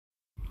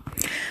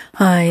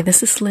Hi,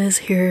 this is Liz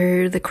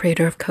here, the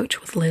creator of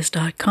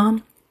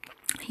CoachWithLiz.com.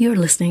 You're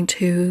listening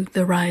to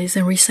the Rise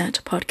and Reset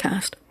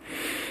podcast.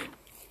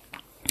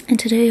 And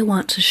today I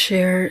want to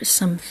share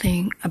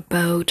something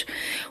about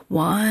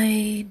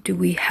why do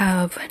we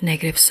have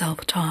negative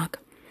self-talk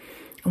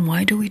and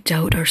why do we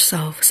doubt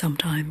ourselves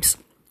sometimes.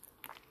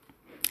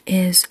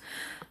 Is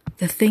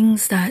the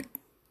things that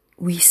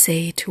we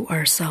say to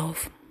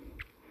ourselves.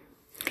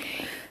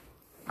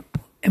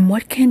 And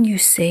what can you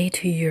say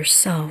to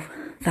yourself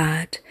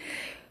that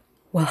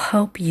will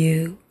help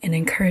you and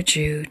encourage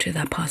you to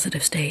that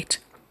positive state?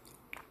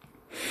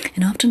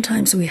 And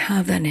oftentimes we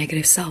have that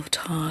negative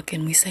self-talk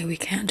and we say we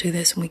can't do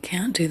this and we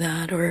can't do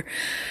that, or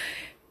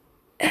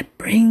it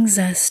brings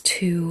us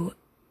to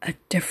a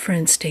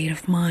different state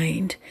of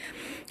mind.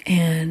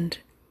 And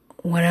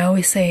what I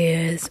always say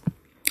is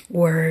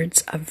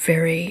words are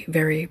very,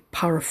 very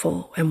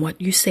powerful, and what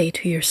you say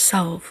to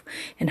yourself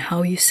and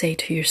how you say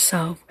to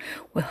yourself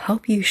will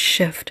help you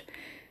shift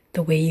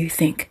the way you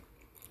think.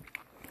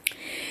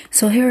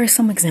 So here are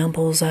some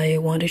examples I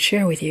want to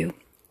share with you.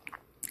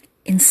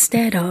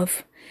 Instead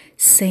of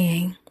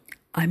saying,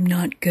 I'm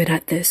not good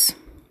at this,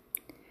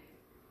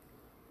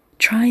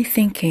 try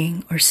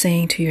thinking or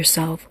saying to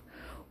yourself,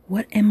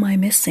 what am I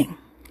missing?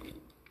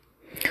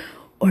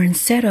 Or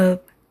instead of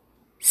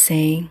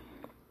saying,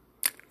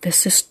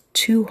 this is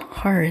too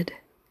hard,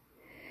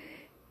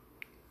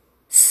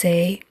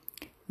 say,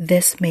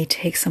 this may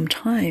take some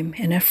time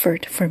and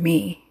effort for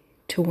me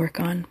to work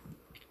on.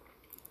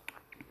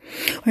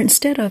 Or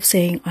instead of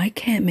saying, I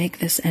can't make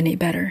this any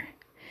better,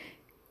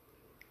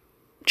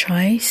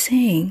 try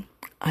saying,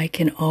 I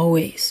can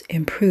always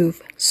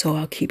improve, so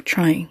I'll keep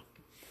trying.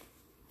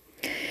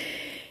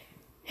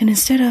 And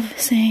instead of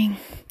saying,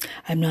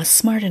 I'm not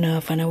smart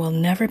enough and I will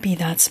never be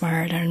that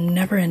smart, I'm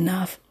never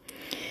enough,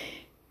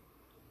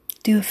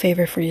 do a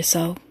favor for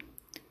yourself.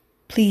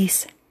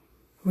 Please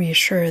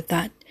reassure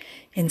that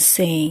in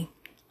saying,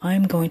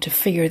 I'm going to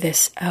figure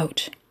this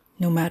out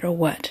no matter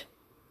what,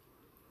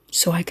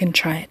 so I can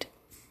try it.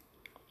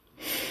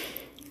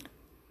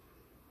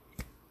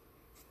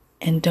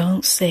 And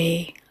don't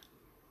say,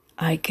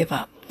 I give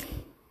up.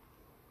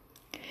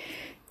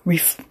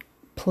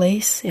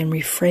 Replace and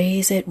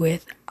rephrase it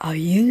with, I'll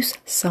use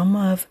some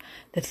of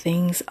the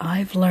things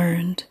I've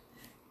learned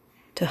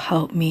to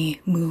help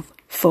me move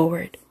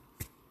forward.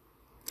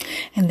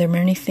 And there are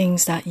many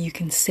things that you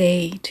can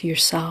say to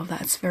yourself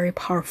that's very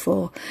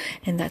powerful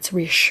and that's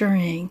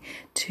reassuring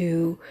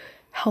to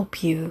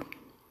help you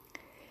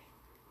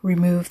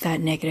remove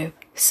that negative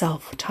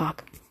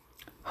self-talk.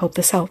 Hope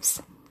this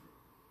helps.